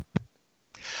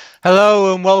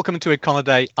Hello and welcome to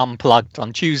Econoday Unplugged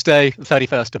on Tuesday, the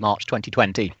 31st of March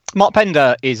 2020. Mark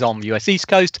Pender is on the US East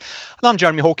Coast and I'm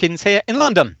Jeremy Hawkins here in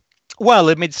London. Well,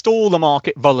 amidst all the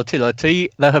market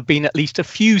volatility, there have been at least a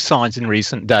few signs in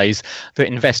recent days that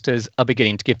investors are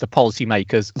beginning to give the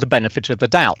policymakers the benefit of the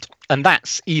doubt. And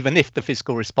that's even if the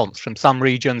fiscal response from some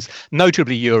regions,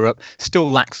 notably Europe, still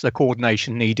lacks the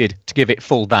coordination needed to give it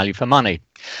full value for money.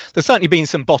 There's certainly been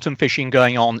some bottom fishing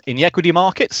going on in the equity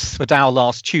markets. The Dow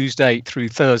last Tuesday through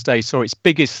Thursday saw its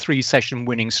biggest three-session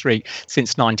winning streak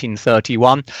since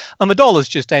 1931. And the dollar's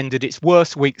just ended its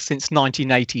worst week since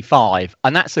 1985.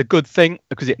 And that's a good thing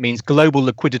because it means global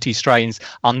liquidity strains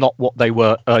are not what they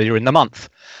were earlier in the month.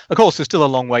 Of course, there's still a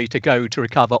long way to go to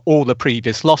recover all the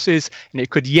previous losses. And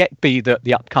it could yet be that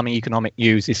the upcoming economic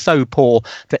news is so poor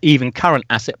that even current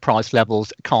asset price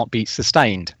levels can't be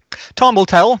sustained. Time will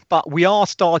tell, but we are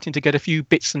starting to get a few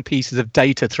bits and pieces of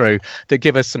data through that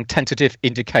give us some tentative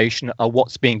indication of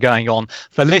what's been going on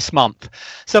for this month.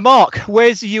 So, Mark,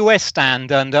 where's the US stand?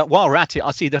 And while we're at it,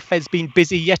 I see the Fed's been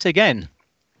busy yet again.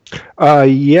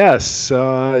 Yes,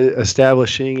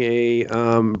 establishing a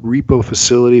repo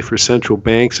facility for central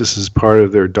banks. This is part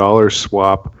of their dollar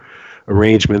swap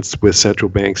arrangements with central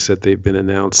banks that they've been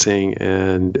announcing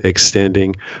and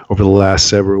extending over the last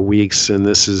several weeks. And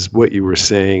this is what you were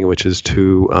saying, which is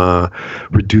to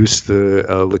reduce the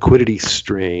liquidity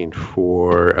strain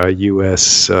for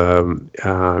U.S.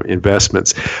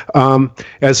 investments.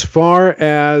 As far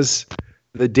as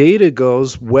the data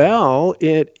goes, well,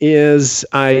 it is,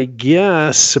 I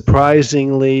guess,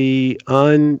 surprisingly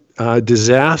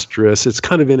disastrous. It's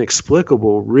kind of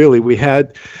inexplicable, really. We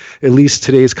had at least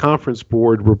today's conference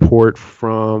board report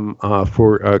from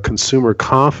for consumer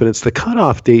confidence. The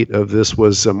cutoff date of this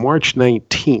was March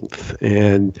 19th.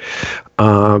 And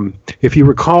if you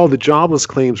recall, the jobless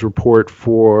claims report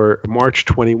for March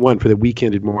 21, for the week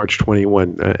ended March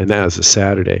 21, and that was a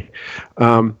Saturday,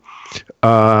 was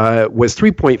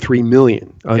 3.3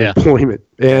 million unemployment.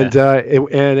 And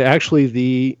and actually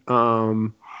the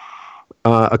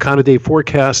Econoday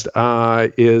forecast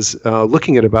is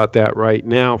looking at about that right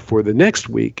now for the next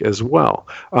week as well.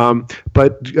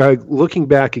 But looking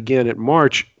back again at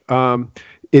March,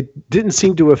 it didn't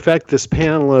seem to affect this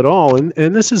panel at all. And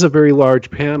this is a very large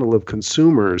panel of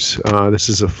consumers. This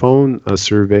is a phone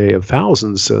survey of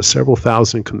thousands, several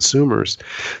thousand consumers.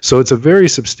 So it's a very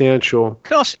substantial.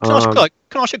 Can I ask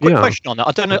a quick question on that?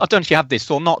 I don't know if you have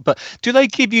this or not, but do they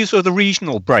give you sort of the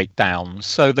regional breakdowns?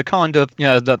 So the kind of,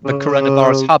 the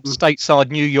coronavirus hub,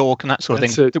 stateside, New York, and that sort of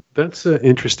thing? That's an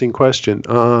interesting question.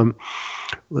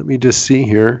 Let me just see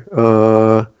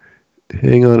here.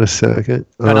 Hang on a second.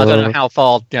 And I don't know how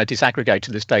far disaggregated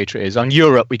this data is. On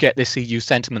Europe, we get this EU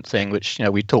sentiment thing, which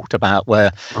we talked about,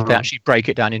 where they actually break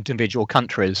it down into individual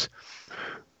countries.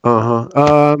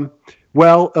 Well,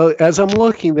 as I'm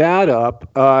looking that up,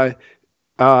 I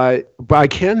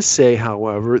can say,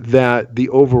 however, that the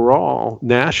overall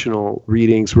national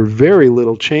readings were very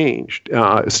little changed.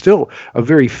 Still a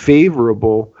very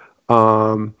favorable.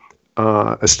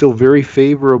 A still very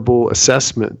favorable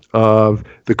assessment of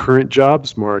the current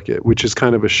jobs market, which is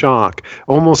kind of a shock,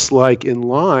 almost like in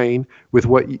line with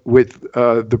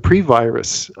the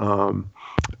pre-virus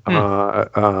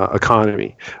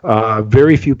economy.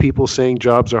 Very few people saying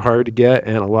jobs are hard to get,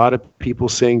 and a lot of people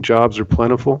saying jobs are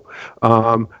plentiful.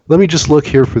 Let me just look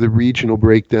here for the regional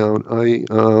breakdown.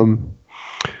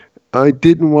 I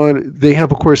didn't want. They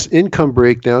have, of course, income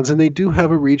breakdowns, and they do have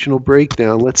a regional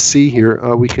breakdown. Let's see here.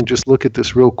 We can just look at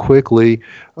this real quickly.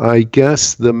 I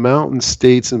guess the mountain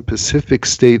states and Pacific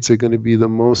states are going to be the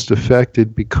most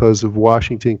affected because of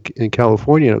Washington and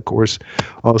California, of course.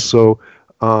 Also,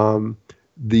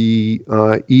 the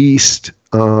East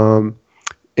and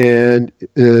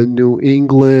New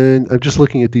England. I'm just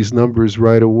looking at these numbers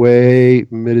right away.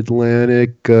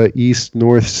 Mid-Atlantic, East,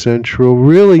 North, Central.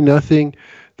 Really nothing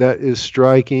that is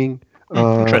striking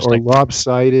or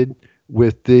lopsided.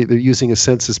 They're using a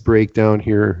census breakdown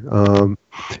here,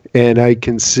 and I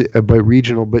can see by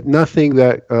regional, but nothing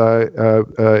that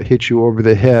hits you over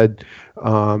the head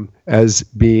as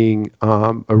being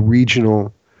a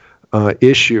regional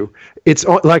issue. It's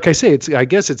like I say, I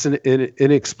guess it's an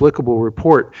inexplicable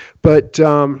report, but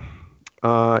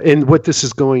and what this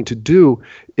is going to do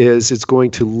is it's going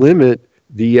to limit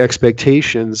the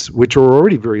expectations, which are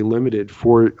already very limited,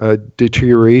 for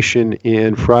deterioration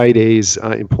in Friday's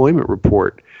employment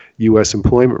report, U.S.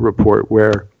 employment report,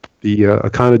 where the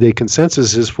Econoday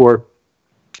consensus is for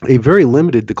a very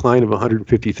limited decline of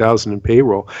 150,000 in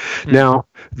payroll. Mm-hmm. Now,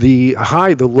 the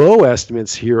low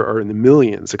estimates here are in the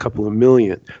millions, a couple of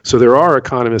million. So there are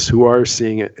economists who are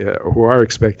seeing it, who are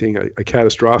expecting a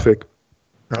catastrophic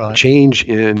change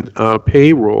in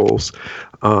payrolls.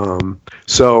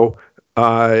 So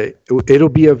it'll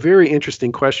be a very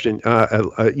interesting question.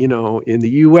 In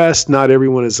the U.S., not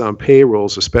everyone is on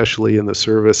payrolls, especially in the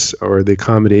service or the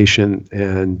accommodation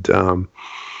and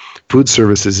food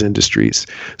services industries.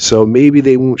 So maybe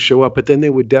they won't show up, but then they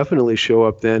would definitely show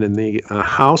up then in the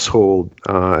household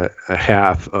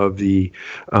half of the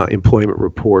employment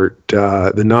report,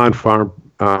 the non-payroll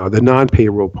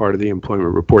part of the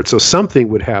employment report. So something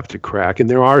would have to crack, and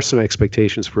there are some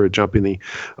expectations for a jump in the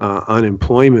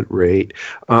unemployment rate.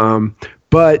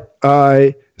 But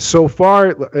so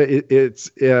far,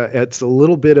 it's a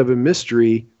little bit of a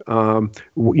mystery.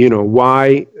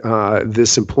 Why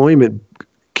this employment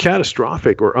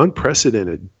catastrophic or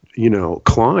unprecedented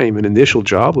climb in initial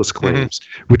jobless claims,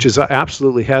 which is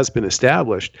absolutely has been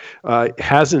established,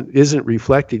 isn't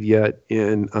reflected yet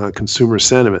in consumer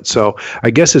sentiment. So I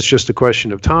guess it's just a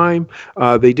question of time.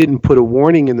 They didn't put a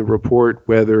warning in the report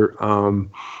whether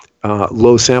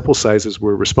low sample sizes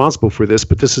were responsible for this,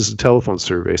 but this is a telephone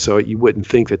survey, so you wouldn't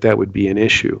think that would be an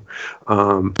issue.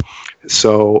 But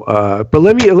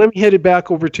let me head it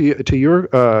back over to your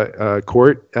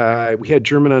court. We had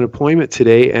German unemployment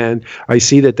today, and I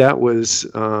see that was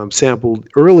sampled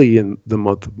early in the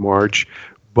month of March,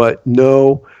 but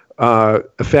no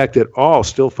effect at all,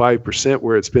 still 5%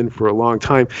 where it's been for a long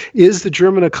time. Is the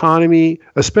German economy,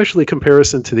 especially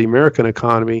comparison to the American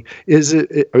economy,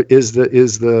 the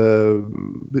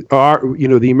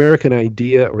American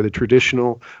idea or the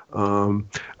traditional, don't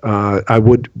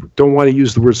want to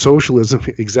use the word socialism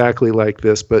exactly like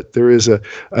this, but there is a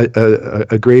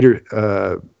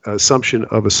greater assumption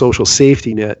of a social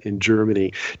safety net in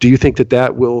Germany. Do you think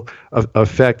that will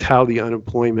affect how the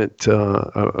unemployment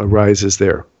arises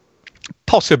there?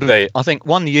 Possibly. I think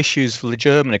one of the issues for the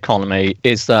German economy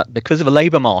is that because of the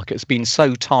labour market has been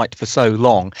so tight for so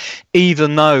long,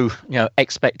 even though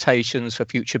expectations for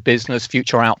future business,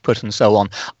 future output and so on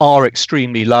are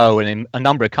extremely low, and in a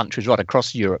number of countries right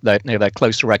across Europe, they're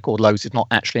close to record lows, if not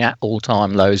actually at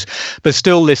all-time lows. But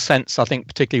still this sense, I think,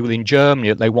 particularly within Germany,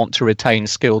 that they want to retain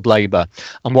skilled labour.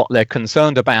 And what they're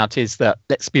concerned about is that,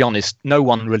 let's be honest, no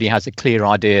one really has a clear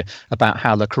idea about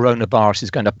how the coronavirus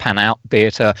is going to pan out, be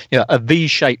it a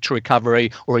V-shaped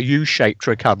recovery or a U-shaped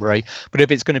recovery. But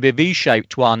if it's going to be a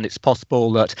V-shaped one, it's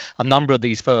possible that a number of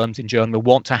these firms in Germany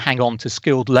want to hang on to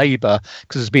skilled labour,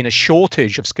 because there's been a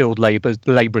shortage of skilled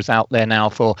labourers out there now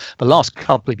for the last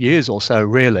couple of years or so,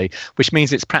 really, which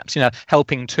means it's perhaps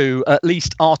helping to at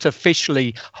least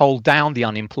artificially hold down the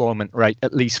unemployment rate,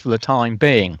 at least for the time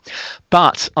being.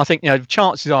 But I think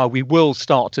chances are we will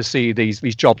start to see these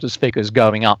jobless figures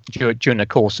going up during the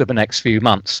course of the next few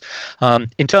months.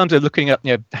 In terms of looking at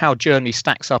how Germany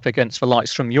stacks up against the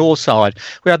likes from your side,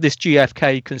 we have this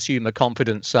GfK consumer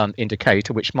confidence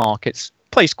indicator, which markets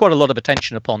placed quite a lot of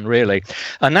attention upon, really,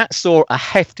 and that saw a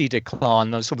hefty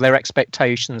decline. Sort of their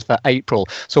expectations for April,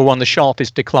 so one of the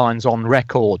sharpest declines on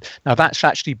record. Now that's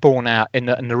actually borne out in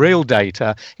the real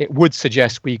data. It would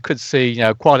suggest we could see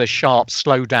quite a sharp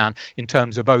slowdown in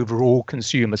terms of overall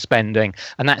consumer spending,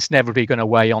 and that's inevitably going to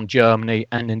weigh on Germany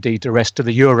and indeed the rest of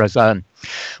the Eurozone.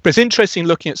 But it's interesting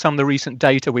looking at some of the recent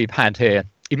data we've had here.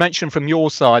 You mentioned from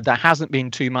your side there hasn't been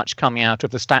too much coming out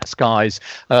of the stats guys,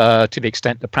 to the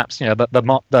extent that perhaps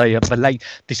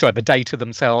the data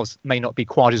themselves may not be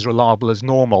quite as reliable as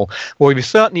normal. Well, we've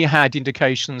certainly had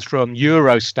indications from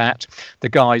Eurostat, the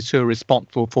guys who are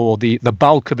responsible for the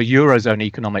bulk of the Eurozone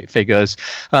economic figures,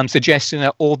 suggesting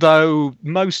that although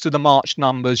most of the March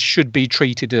numbers should be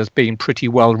treated as being pretty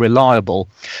well reliable,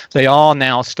 they are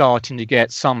now starting to get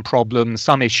some problems,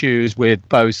 some issues with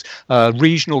both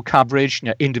regional coverage,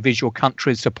 individual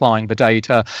countries supplying the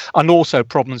data, and also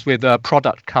problems with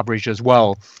product coverage as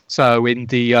well. So in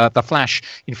the flash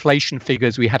inflation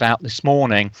figures we had out this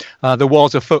morning, there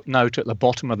was a footnote at the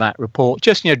bottom of that report,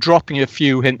 just dropping a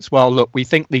few hints. Well, look, we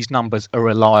think these numbers are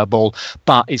reliable,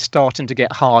 but it's starting to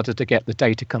get harder to get the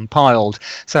data compiled.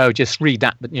 So just read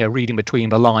that, reading between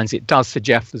the lines, it does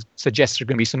suggest there are going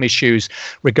to be some issues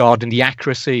regarding the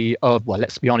accuracy of, well,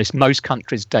 let's be honest, most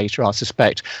countries' data, I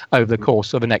suspect, over the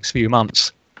course of the next few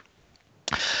months.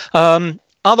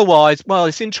 Otherwise, well,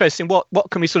 it's interesting. What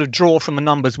can we sort of draw from the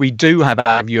numbers we do have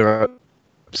out of Europe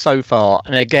so far?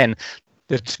 And again,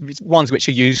 the ones which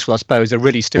are useful, I suppose, are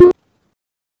really still.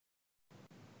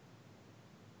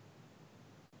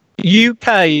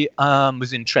 UK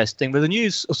was interesting with a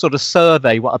news sort of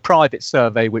survey, a private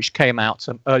survey which came out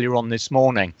earlier on this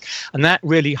morning, and that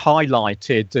really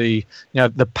highlighted the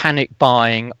panic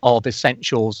buying of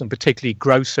essentials and particularly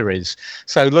groceries.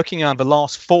 So looking at the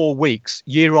last 4 weeks,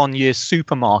 year-on-year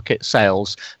supermarket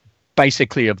sales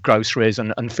basically of groceries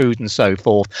and food and so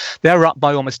forth, they're up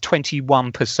by almost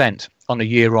 21% on a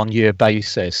year-on-year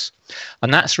basis.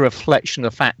 And that's a reflection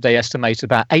of the fact they estimate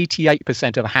about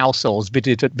 88% of households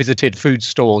visited food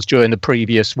stores during the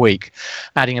previous week,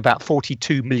 adding about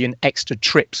 42 million extra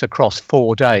trips across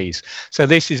 4 days. So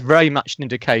this is very much an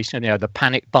indication of the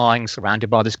panic buying surrounded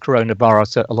by this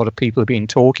coronavirus that a lot of people have been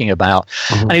talking about.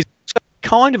 And it's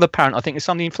kind of apparent, I think, in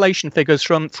some of the inflation figures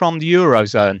from the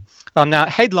Eurozone. Now,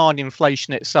 headline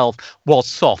inflation itself was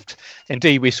soft.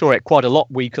 Indeed, we saw it quite a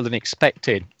lot weaker than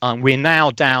expected. We're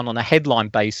now down on a headline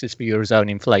basis for Eurozone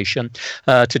inflation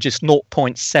to just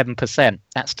 0.7%.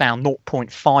 That's down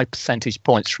 0.5 percentage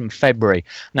points from February.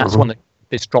 And that's one of the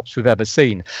biggest drops we've ever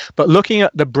seen. But looking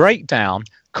at the breakdown,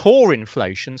 core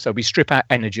inflation, so we strip out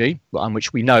energy,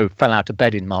 which we know fell out of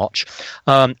bed in March,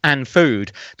 and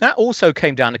food, that also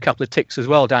came down a couple of ticks as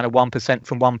well, down to 1%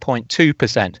 from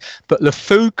 1.2%. But the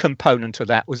food component of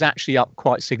that was actually up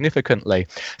quite significantly.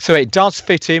 So it does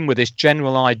fit in with this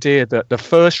general idea that the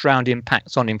first round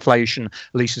impacts on inflation, at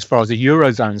least as far as the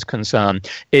Eurozone is concerned,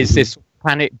 is this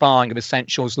panic buying of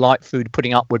essentials like food,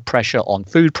 putting upward pressure on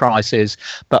food prices,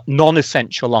 but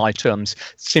non-essential items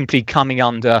simply coming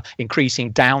under increasing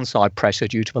downside pressure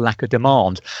due to the lack of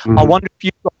demand. I wonder if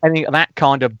you've got any of that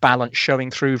kind of balance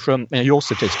showing through from your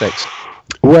statistics.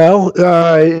 Well,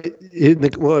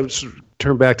 let's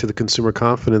turn back to the consumer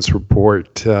confidence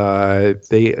report.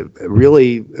 They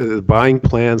really buying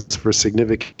plans for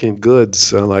significant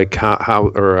goods like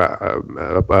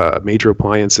major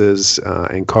appliances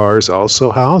and cars, also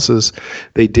houses.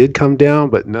 They did come down,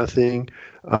 but nothing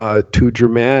too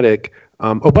dramatic.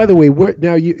 By the way,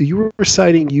 now you were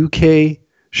citing UK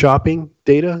shopping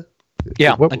data?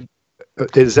 Yeah.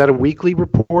 Is that a weekly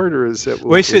report, or is that?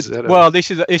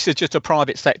 This is just a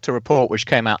private sector report which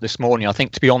came out this morning. I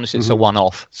think, to be honest, it's a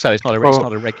one-off, so it's not a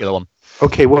regular one.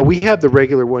 Okay, well, we have the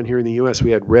regular one here in the U.S.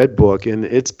 We had Redbook, and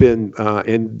it's been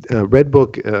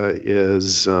Redbook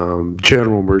is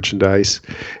general merchandise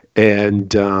and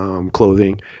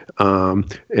clothing,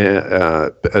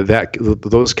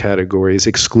 those categories,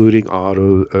 excluding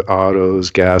autos,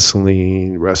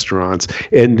 gasoline, restaurants,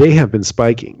 and they have been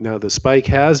spiking. Now, the spike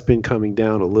has been coming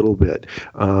down a little bit,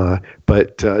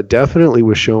 but definitely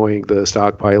was showing the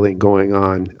stockpiling going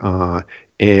on.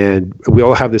 And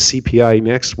we'll have the CPI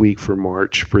next week for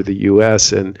March for the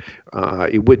U.S., and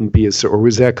it wouldn't be or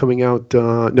was that coming out?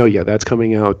 That's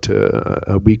coming out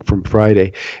a week from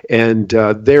Friday. And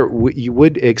you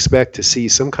would expect to see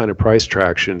some kind of price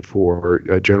traction for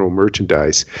general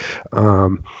merchandise.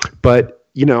 But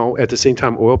at the same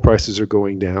time, oil prices are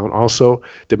going down. Also,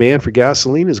 demand for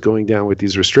gasoline is going down with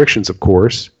these restrictions, of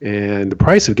course, and the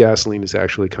price of gasoline is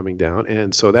actually coming down.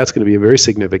 And so that's going to be a very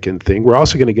significant thing. We're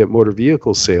also going to get motor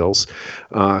vehicle sales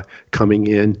coming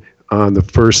in on the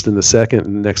 1st and the 2nd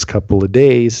in the next couple of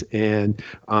days. And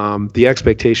the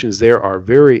expectations there are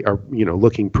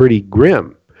looking pretty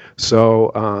grim.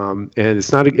 So, and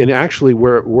it's not, and actually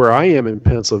where I am in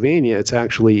Pennsylvania, it's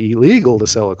actually illegal to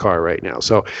sell a car right now.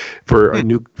 So for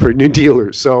new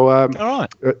dealers. So, all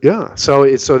right. Yeah. So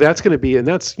that's going to be, and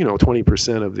that's,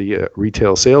 20% of the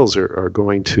retail sales are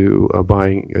going to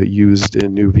buying used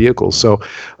and new vehicles. So,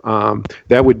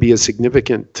 that would be a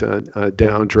significant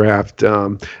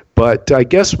downdraft. But I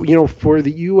guess, for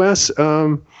the U.S.,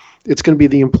 it's going to be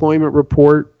the employment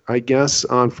report, I guess,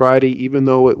 on Friday, even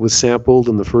though it was sampled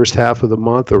in the first half of the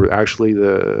month, or actually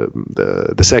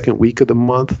the second week of the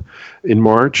month in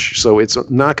March. So it's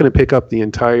not going to pick up the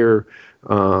entire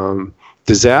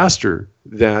disaster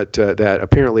that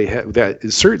apparently that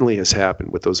certainly has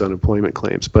happened with those unemployment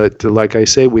claims. But like I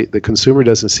say, the consumer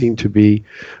doesn't seem to be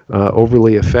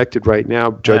overly affected right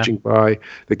now, judging by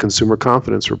the consumer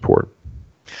confidence report.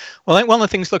 Well, I think one of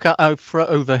the things to look at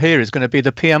over here is going to be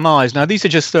the PMIs. Now, these are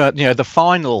just the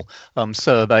final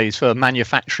surveys for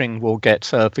manufacturing we'll get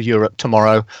for Europe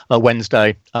tomorrow,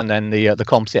 Wednesday, and then the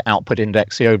composite output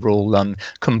index, the overall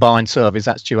combined surveys,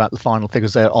 that's due out the final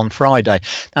figures there on Friday.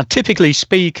 Now, typically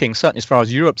speaking, certainly as far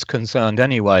as Europe's concerned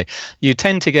anyway, you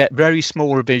tend to get very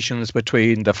small revisions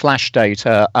between the flash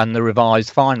data and the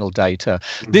revised final data.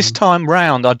 Mm-hmm. This time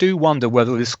round, I do wonder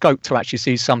whether there's scope to actually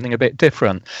see something a bit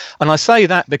different. And I say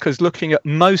that because looking at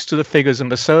most of the figures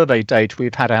and the survey data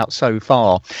we've had out so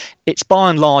far, it's by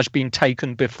and large been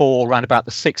taken before around about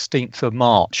the 16th of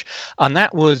March. And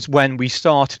that was when we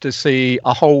started to see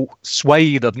a whole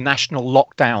swathe of national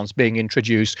lockdowns being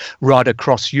introduced right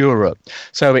across Europe.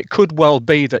 So it could well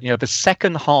be that, the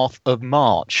second half of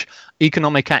March,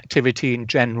 economic activity in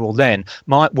general then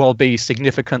might well be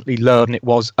significantly lower than it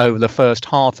was over the first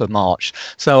half of March.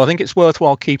 So I think it's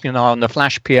worthwhile keeping an eye on the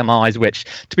flash PMIs, which,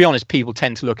 to be honest, people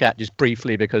tend to look look at just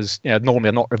briefly because normally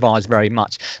are not revised very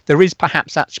much. There is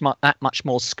perhaps that much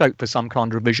more scope for some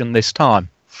kind of revision this time.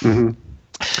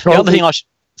 Mm-hmm. The other thing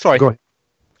sorry. Go ahead.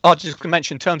 I just going to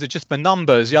mention in terms of just the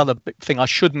numbers, the other big thing I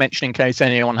should mention in case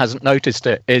anyone hasn't noticed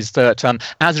it is that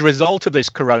as a result of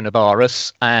this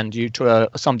coronavirus and due to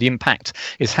some of the impact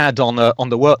it's had on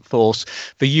the workforce,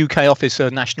 the UK Office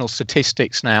of National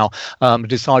Statistics now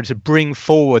decided to bring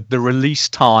forward the release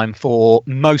time for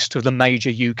most of the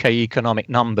major UK economic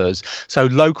numbers. So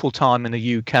local time in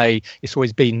the UK, it's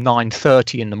always been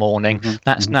 9:30 in the morning.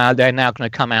 Mm-hmm. They're now going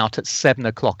to come out at 7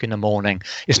 o'clock in the morning.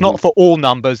 It's not for all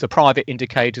numbers. The private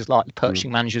indicators like the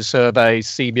purchasing managers surveys,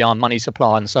 CBI, money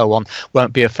supply and so on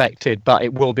won't be affected, but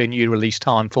it will be a new release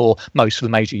time for most of the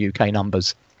major UK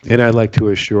numbers. And I'd like to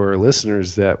assure our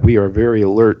listeners that we are very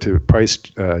alert to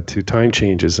to time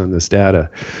changes on this data.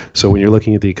 So when you're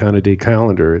looking at the economy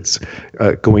calendar, it's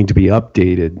going to be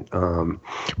updated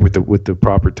with the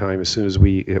proper time as soon as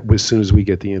we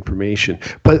get the information.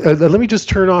 But let me just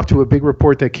turn off to a big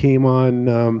report that came on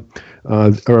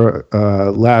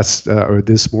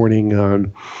this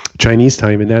morning Chinese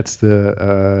time, and that's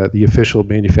the official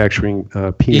manufacturing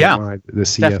PMI, the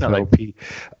CFLP.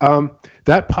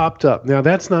 That popped up. Now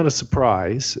that's not a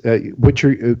surprise.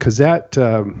 Because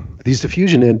these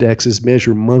diffusion indexes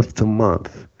measure month to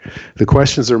month. The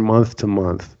questions are month to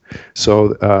month.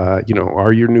 So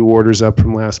are your new orders up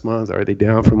from last month? Are they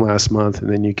down from last month?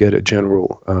 And then you get a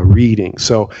general reading.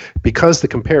 So because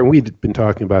we'd been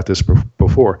talking about this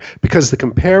before, because the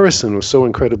comparison was so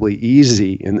incredibly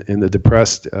easy in the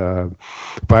depressed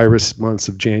virus months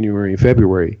of January and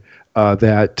February,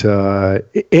 that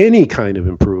any kind of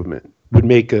improvement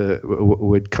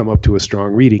would come up to a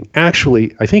strong reading.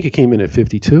 Actually, I think it came in at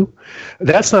 52.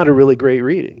 That's not a really great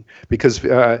reading because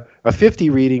a 50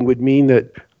 reading would mean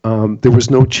that there was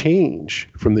no change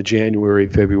from the January,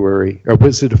 February, or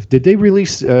did they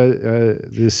release the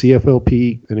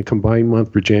CFLP in a combined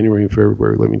month for January and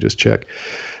February? Let me just check.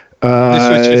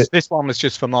 This one was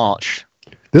just for March.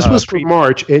 This was for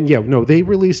March, and they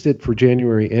released it for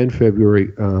January and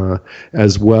February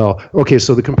as well. Okay,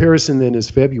 so the comparison then is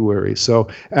February. So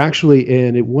actually,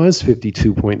 and it was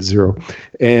 52.0,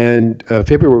 and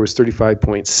February was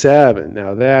 35.7.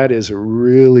 Now that is a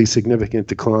really significant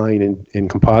decline in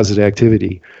composite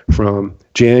activity from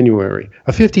January.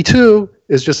 A 52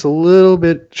 is just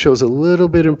shows a little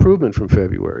bit improvement from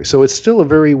February. So it's still a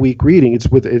very weak reading. It's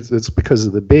because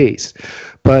of the base,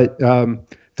 but.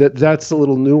 That's a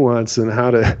little nuance in how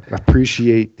to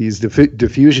appreciate these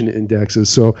diffusion indexes.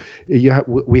 So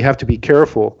we have to be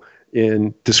careful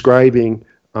in describing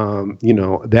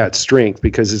that strength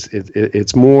because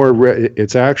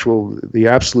the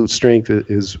absolute strength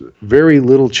is very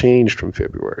little changed from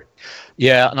February.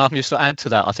 Yeah, and I'm just to add to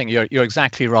that. I think you're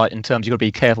exactly right in terms you've got to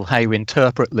be careful how you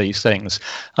interpret these things,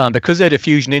 because their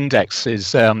diffusion index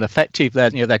is effective.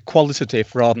 They're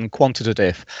qualitative rather than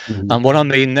quantitative. Mm-hmm. And what I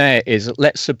mean there is,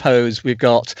 let's suppose we've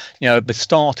got the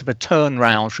start of a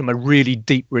turnaround from a really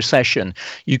deep recession.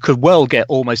 You could well get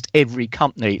almost every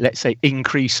company, let's say,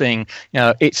 increasing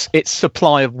its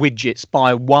supply of widgets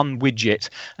by one widget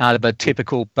out of a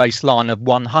typical baseline of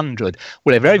 100.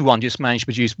 Well, if everyone just managed to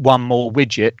produce one more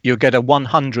widget, you'll get a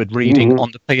 100 reading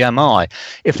on the PMI.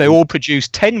 If they all produce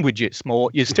 10 widgets more,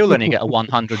 you still only get a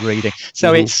 100 reading.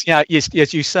 So it's,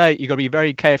 as you say, you've got to be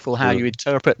very careful how you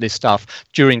interpret this stuff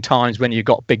during times when you've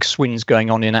got big swings going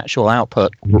on in actual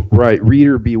output. Right.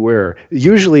 Reader beware.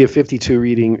 Usually a 52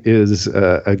 reading is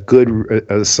a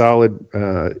solid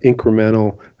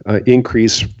incremental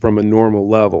increase from a normal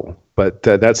level. But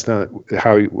that's not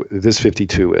how this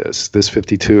 52 is. This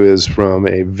 52 is from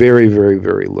a very, very,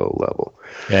 very low level.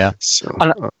 Yeah. So,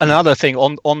 another thing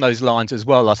on those lines as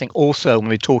well, I think also when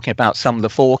we're talking about some of the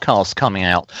forecasts coming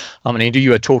out, I mean,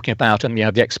 you were talking about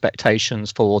the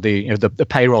expectations for the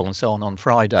payroll and so on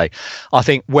Friday. I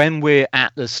think when we're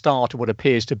at the start of what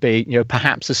appears to be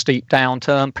perhaps a steep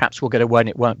downturn, perhaps we'll get away and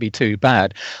it won't be too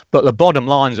bad. But the bottom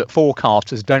line is that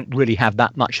forecasters don't really have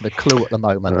that much of a clue at the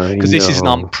moment because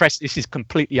this is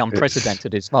completely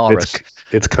unprecedented as far as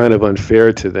it's kind of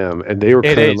unfair to them, and they were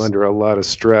kind of under a lot of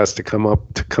stress to come up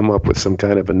with some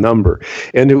kind of a number.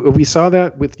 And we saw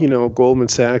that with Goldman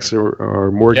Sachs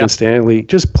or Morgan Stanley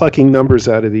just plucking numbers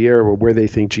out of the air where they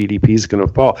think GDP is going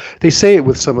to fall. They say it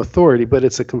with some authority, but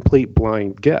it's a complete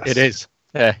blind guess. It is.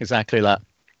 Yeah, exactly that.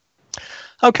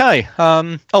 Okay.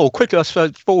 Quickly,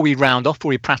 before we round off, before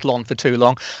we prattle on for too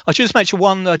long, I should just mention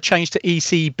one change to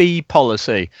ECB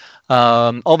policy.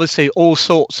 Obviously, all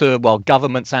sorts of,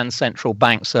 governments and central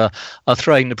banks are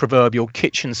throwing the proverbial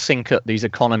kitchen sink at these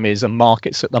economies and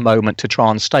markets at the moment to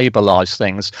try and stabilise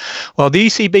things. Well, the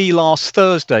ECB last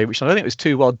Thursday, which I don't think was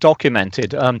too well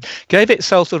documented, gave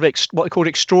itself sort of what they called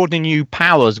extraordinary new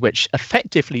powers, which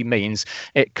effectively means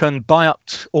it can buy up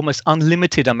almost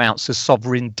unlimited amounts of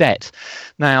sovereign debt.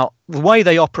 Now, the way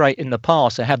they operate in the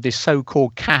past, they have this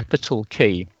so-called capital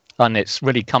key. And it's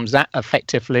really that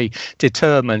effectively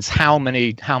determines how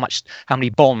many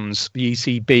bonds the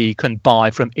ECB can buy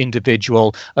from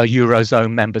individual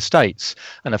Eurozone member states.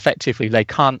 And effectively, they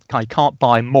can't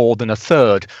buy more than a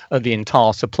third of the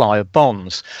entire supply of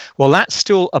bonds. Well, that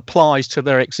still applies to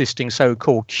their existing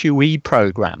so-called QE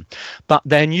program. But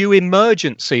their new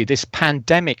this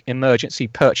pandemic emergency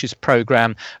purchase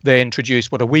program they introduced,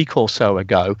 a week or so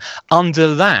ago,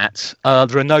 under that,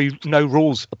 there are no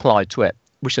rules applied to it,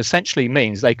 which essentially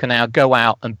means they can now go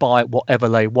out and buy whatever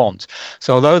they want.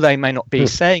 So although they may not be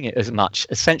saying it as much,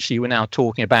 essentially we're now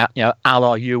talking about, a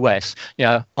la US,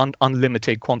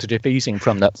 unlimited quantitative easing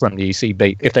from the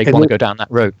ECB if they want to go down that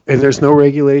route. And there's no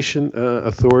regulation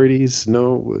authorities,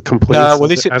 no complaints. Well,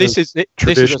 this is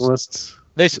traditionalists.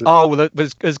 There's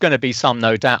going to be some,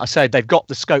 no doubt. I say they've got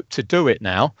the scope to do it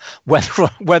now.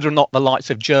 Whether or not the likes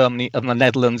of Germany and the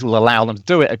Netherlands will allow them to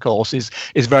do it, of course, is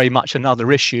very much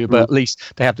another issue. But at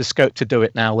least they have the scope to do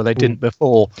it now, where they didn't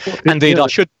before. Indeed, I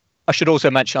should also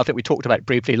mention, I think we talked about it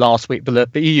briefly last week,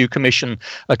 but the EU Commission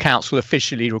Council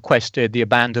officially requested the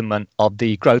abandonment of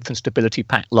the Growth and Stability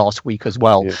Pact last week as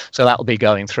well. Yeah. So that will be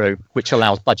going through, which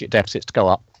allows budget deficits to go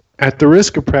up. At the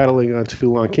risk of prattling on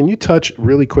too long, can you touch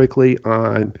really quickly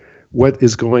on what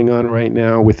is going on right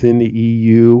now within the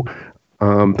EU,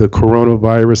 the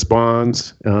coronavirus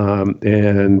bonds,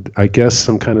 and I guess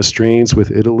some kind of strains with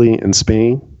Italy and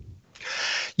Spain?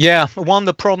 Yeah, one of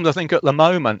the problems I think at the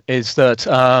moment is that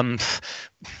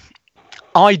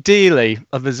ideally,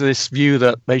 there's this view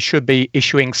that they should be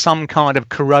issuing some kind of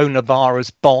coronavirus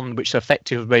bond, which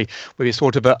effectively would be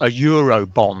sort of a euro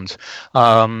bond,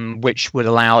 which would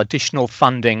allow additional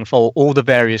funding for all the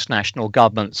various national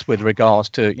governments with regards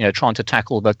to trying to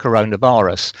tackle the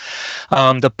coronavirus.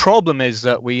 The problem is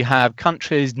that we have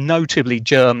countries, notably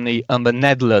Germany and the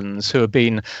Netherlands, who have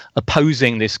been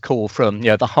opposing this call from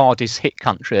the hardest hit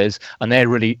countries, and they're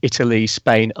really Italy,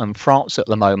 Spain, and France at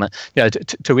the moment,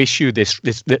 to issue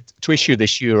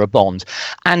this euro bond.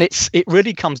 And it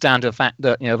really comes down to the fact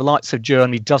that the likes of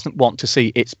Germany doesn't want to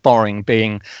see its borrowing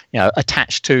being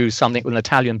attached to something with an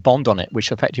Italian bond on it,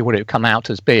 which effectively would it come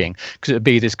out as being, because it would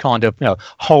be this kind of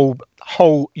whole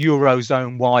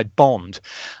eurozone wide bond.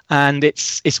 And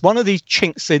it's one of these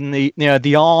chinks in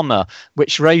the armor,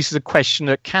 which raises the question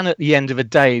that can, at the end of the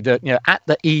day, that at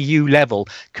the EU level,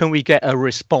 can we get a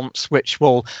response which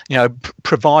will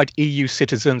provide EU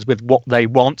citizens with what they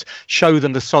want, show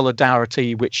them the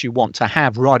solidarity which you want to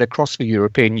have right across the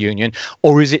European Union,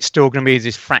 or is it still going to be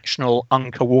this fractional,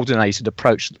 uncoordinated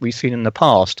approach that we've seen in the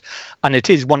past? And it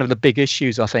is one of the big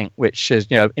issues, I think, which is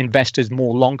investors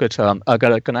more longer term are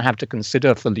going to have to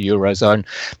consider for the eurozone,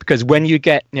 because when you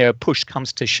get push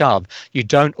comes to shove, you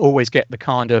don't always get the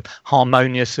kind of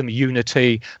harmonious and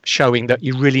unity showing that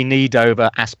you really need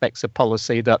over aspects of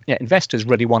policy that investors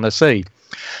really want to see.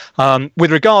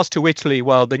 With regards to Italy,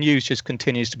 well, the news just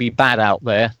continues to be bad out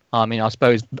there. I mean, I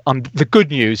suppose the good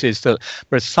news is that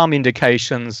there are some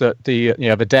indications that the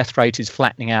death rate is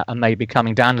flattening out and maybe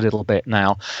coming down a little bit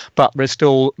now, but there's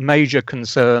still major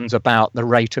concerns about the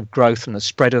rate of growth and the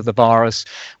spread of the virus.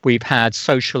 We've had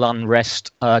social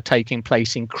unrest taking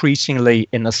place increasingly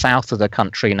in the south of the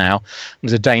country now.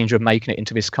 There's a danger of making it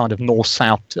into this kind of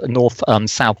north-south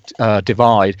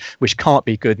divide, which can't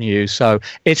be good news. So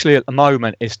Italy at the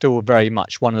moment is still very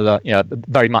much one of the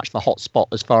very much the hot spot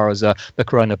as far as the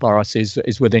coronavirus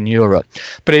is within Europe.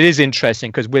 But it is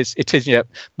interesting because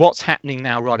what's happening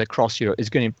now right across Europe is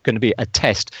going to be a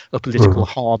test of political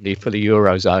harmony for the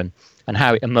eurozone. And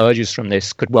how it emerges from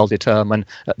this could well determine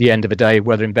at the end of the day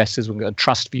whether investors will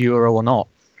trust the euro or not.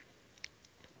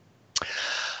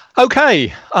 Okay,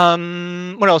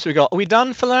 what else have we got? Are we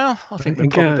done for now? I think we're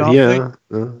probably done.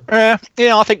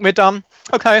 Yeah, I think we're done.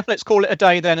 Okay, let's call it a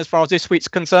day then as far as this week's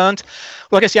concerned.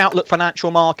 Well, I guess the outlook for financial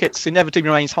markets inevitably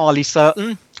remains highly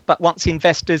certain. But once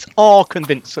investors are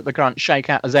convinced that the current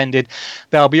shakeout has ended,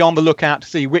 they'll be on the lookout to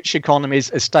see which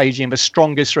economies are staging the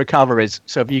strongest recoveries.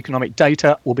 So the economic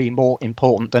data will be more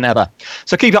important than ever.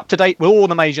 So keep up to date with all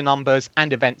the major numbers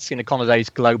and events in Econoday's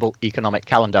global economic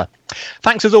calendar.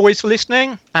 Thanks as always for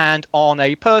listening. And on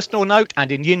a personal note,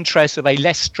 and in the interest of a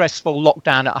less stressful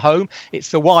lockdown at home, it's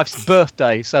the wife's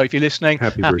birthday. So if you're listening,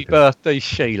 happy birthday,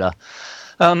 Sheila.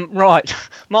 Right.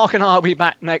 Mark and I will be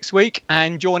back next week,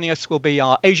 and joining us will be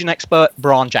our Asian expert,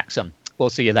 Brian Jackson.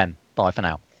 We'll see you then. Bye for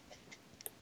now.